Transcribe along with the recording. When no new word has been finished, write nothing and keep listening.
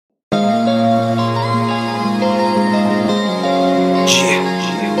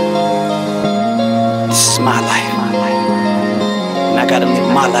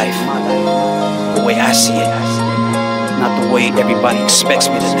my life, the way I see it, not the way everybody expects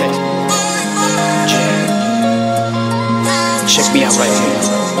me to live. Check me out right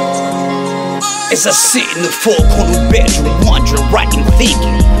here. As I sit in the four-corner bedroom, wondering, writing,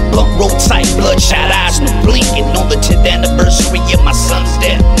 thinking. Blunt roll tight, bloodshot eyes, no blinking. On the 10th anniversary of my son's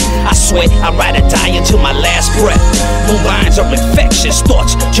death, I swear I ride or die until my last breath. No lines are infectious,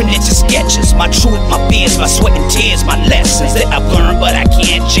 thoughts turn into sketches. My truth, my fears, my sweat and tears, my lessons that I've learned but I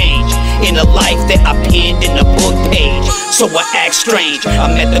can't change. In a life that I penned in a book page, so I act strange.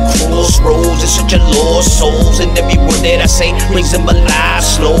 I'm at the crossroads in such a lost souls, and every word that I say brings them alive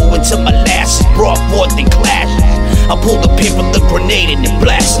slow until my last is brought forth in clashes. I pull the pin from the grenade and it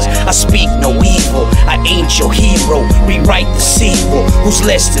blasts. I speak no evil, I ain't your hero. Rewrite the sequel, who's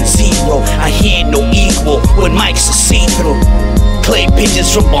less than zero? I hear no equal when mics are see-through. Clay pigeons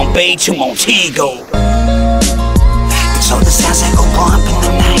from Bombay to Montego. It's all the sounds that go bump in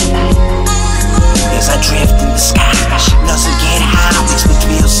the night. As I drift in the sky, shit doesn't get high, makes me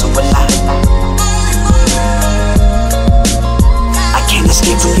feel so alive. I can't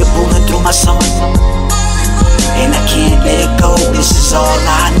escape from your bullet through my soul, and I can't let it go. This is all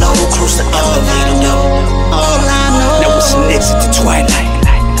I know. Close the elevator door. All I know. Now it's an exit to twilight.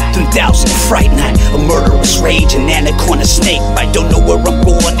 3000 fright night, a murderous rage, an anaconda snake. I don't know where I'm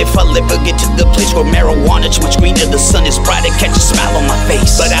going if I'll ever get to the place where marijuana too much greener. The sun is bright and catch a smile on my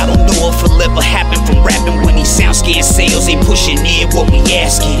face. But I don't know if it'll ever happen from rapping when these sound scan sales ain't pushing in what we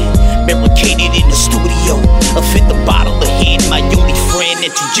asking. Barricaded in the studio, a fifth a bottle of hand, my only friend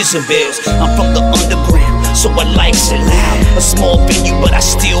and two Jezebels. I'm from the underground, so I likes it loud. A small venue, but I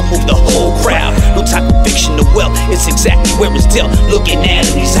still move the whole crowd. No type of fiction or wealth, it's exactly where it's dealt. Looking at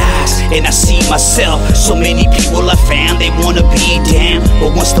these eyes, and I see myself. So many people I found, they wanna be down,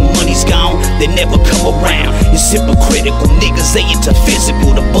 but once the money's gone, they never come around. It's hypocritical niggas, they into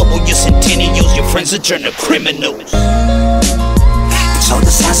physical. To bubble your centennials, your friends will turn to criminals.